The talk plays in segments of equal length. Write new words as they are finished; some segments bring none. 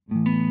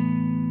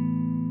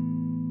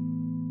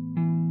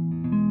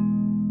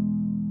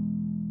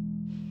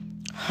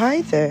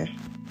Hi there,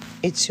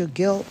 it's your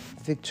girl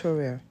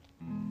Victoria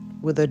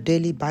with a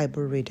daily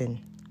Bible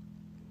reading.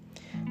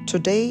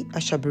 Today I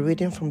shall be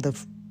reading from the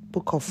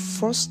book of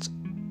 1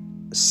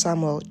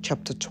 Samuel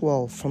chapter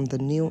 12 from the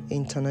New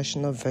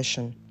International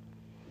Version.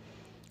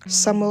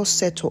 Samuel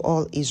said to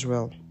all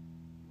Israel,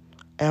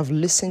 I have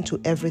listened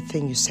to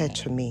everything you said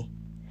to me,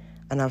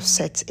 and I've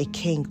set a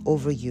king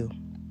over you.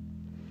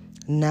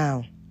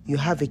 Now you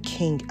have a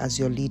king as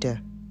your leader.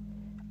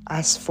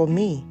 As for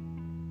me,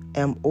 I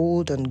am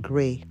old and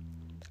grey,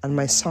 and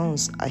my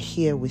sons are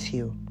here with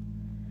you.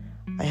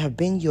 I have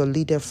been your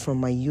leader from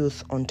my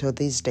youth until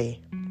this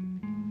day.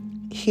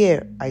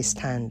 Here I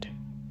stand.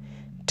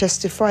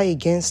 Testify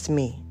against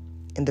me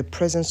in the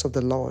presence of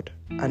the Lord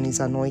and his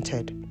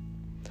anointed.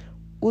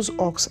 Whose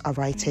ox have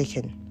I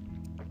taken?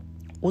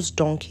 Whose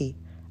donkey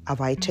have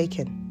I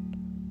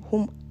taken?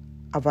 Whom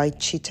have I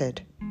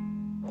cheated?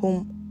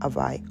 Whom have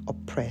I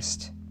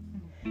oppressed?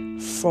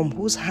 From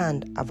whose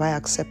hand have I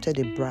accepted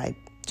a bribe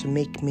to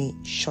make me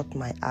shut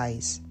my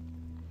eyes?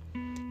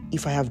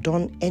 If I have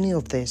done any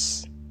of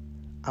this,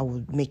 I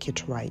will make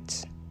it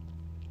right.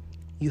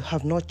 You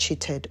have not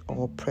cheated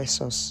or oppressed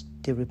us,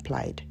 they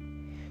replied.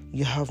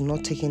 You have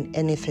not taken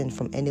anything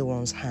from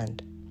anyone's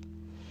hand.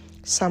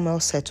 Samuel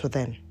said to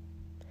them,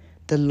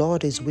 The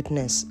Lord is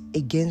witness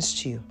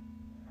against you,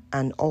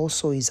 and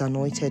also his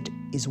anointed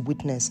is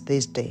witness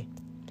this day,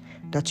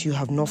 that you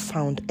have not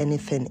found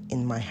anything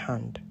in my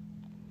hand.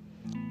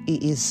 He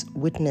is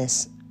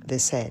witness, they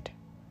said.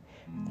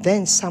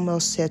 Then Samuel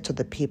said to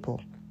the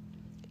people,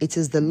 It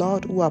is the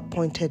Lord who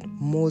appointed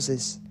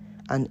Moses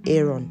and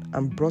Aaron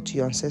and brought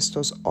your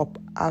ancestors up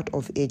out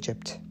of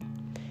Egypt.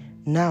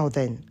 Now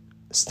then,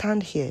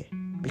 stand here,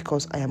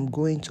 because I am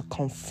going to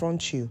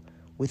confront you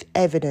with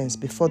evidence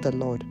before the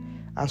Lord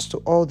as to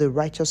all the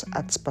righteous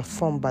acts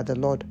performed by the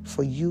Lord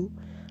for you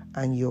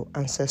and your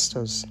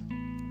ancestors.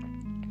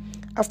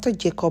 After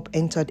Jacob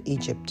entered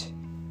Egypt,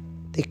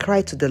 they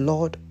cried to the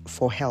Lord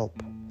for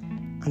help,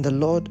 and the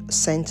Lord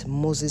sent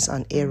Moses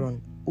and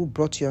Aaron, who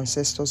brought your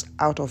ancestors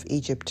out of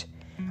Egypt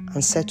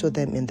and settled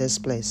them in this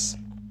place.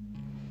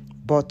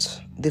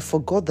 But they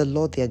forgot the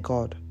Lord their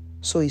God,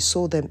 so he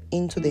sold them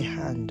into the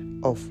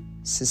hand of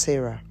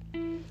Sisera,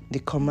 the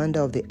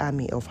commander of the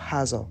army of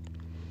Hazor,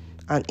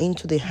 and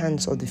into the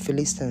hands of the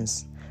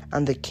Philistines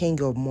and the king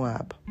of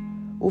Moab,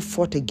 who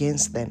fought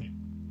against them.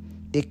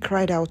 They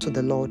cried out to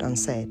the Lord and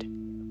said,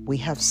 We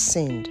have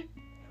sinned.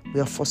 We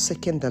have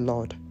forsaken the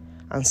Lord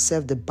and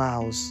served the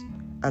Baals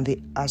and the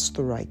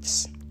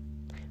Ashtorites.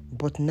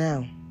 But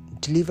now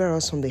deliver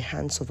us from the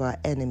hands of our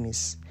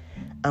enemies,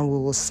 and we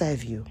will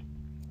serve you.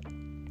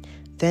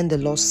 Then the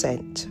Lord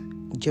sent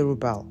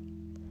Jerubbaal,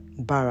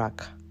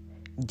 Barak,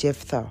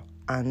 Jephthah,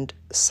 and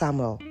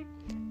Samuel,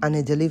 and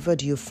he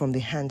delivered you from the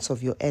hands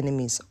of your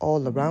enemies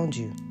all around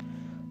you,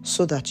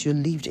 so that you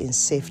lived in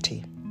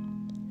safety.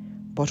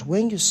 But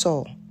when you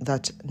saw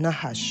that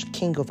Nahash,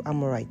 king of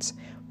Amorites,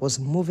 was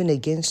moving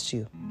against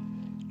you,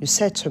 you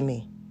said to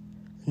me,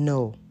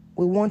 No,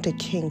 we want a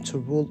king to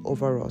rule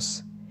over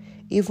us,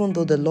 even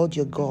though the Lord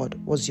your God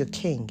was your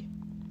king.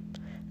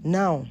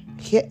 Now,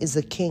 here is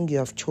the king you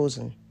have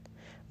chosen,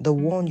 the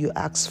one you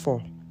asked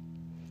for.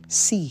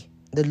 See,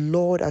 the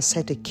Lord has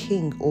set a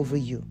king over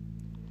you.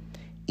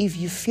 If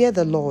you fear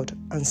the Lord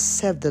and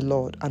serve the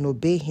Lord and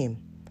obey him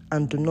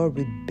and do not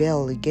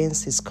rebel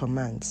against his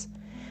commands,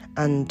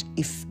 and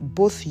if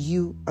both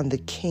you and the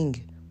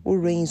king who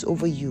reigns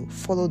over you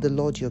follow the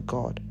Lord your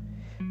God,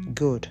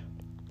 good.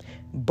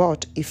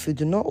 But if you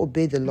do not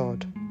obey the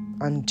Lord,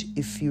 and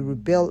if you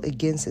rebel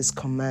against his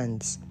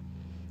commands,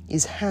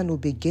 his hand will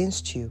be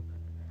against you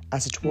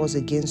as it was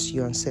against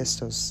your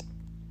ancestors.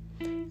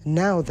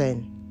 Now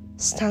then,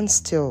 stand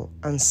still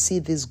and see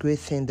this great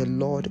thing the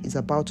Lord is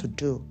about to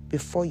do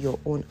before your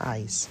own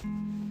eyes.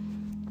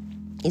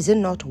 Is it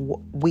not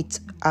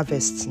wheat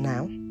harvest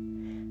now?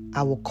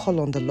 I will call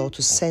on the Lord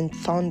to send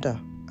thunder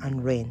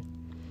and rain,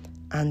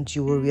 and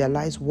you will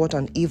realize what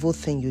an evil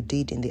thing you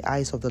did in the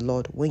eyes of the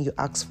Lord when you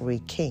asked for a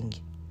king.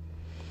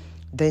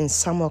 Then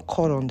Samuel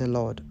called on the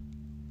Lord,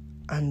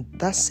 and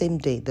that same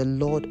day the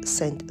Lord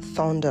sent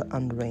thunder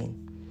and rain.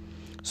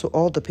 So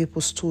all the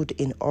people stood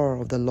in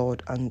awe of the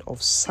Lord and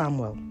of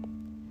Samuel.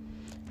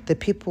 The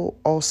people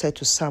all said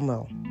to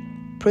Samuel,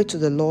 Pray to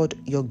the Lord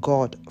your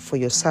God for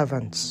your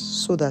servants,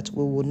 so that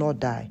we will not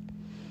die.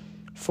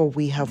 For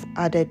we have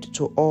added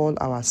to all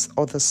our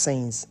other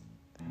sins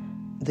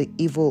the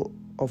evil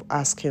of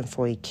asking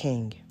for a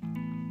king.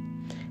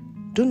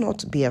 Do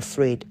not be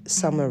afraid,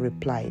 Samuel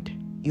replied.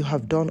 You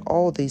have done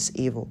all this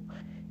evil,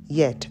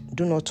 yet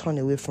do not turn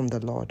away from the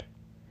Lord,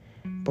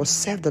 but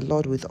serve the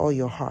Lord with all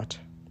your heart.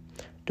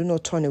 Do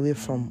not turn away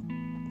from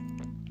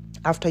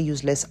after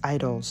useless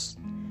idols.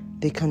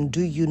 They can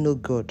do you no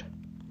good,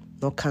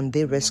 nor can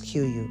they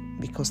rescue you,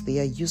 because they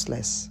are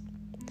useless.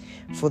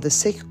 For the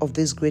sake of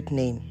this great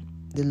name,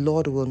 the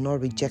Lord will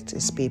not reject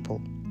his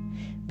people,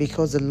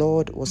 because the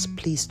Lord was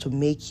pleased to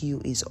make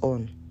you his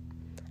own.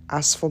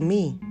 As for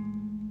me,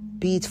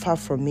 be it far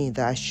from me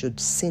that I should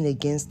sin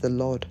against the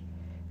Lord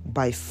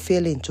by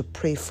failing to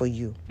pray for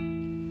you.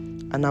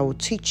 and I will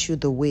teach you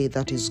the way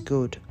that is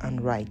good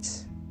and right.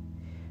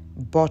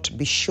 But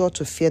be sure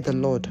to fear the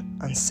Lord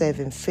and serve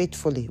him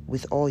faithfully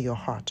with all your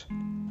heart.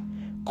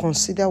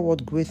 Consider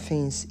what great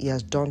things he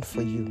has done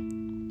for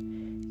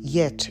you.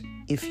 Yet,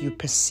 if you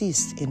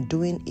persist in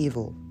doing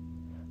evil,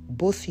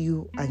 both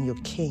you and your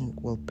king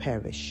will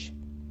perish.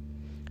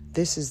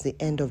 This is the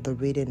end of the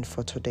reading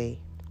for today.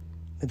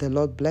 May the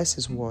Lord bless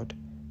his word,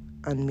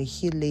 and may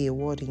he lay a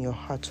word in your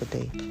heart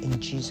today. In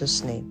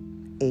Jesus'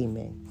 name,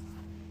 amen.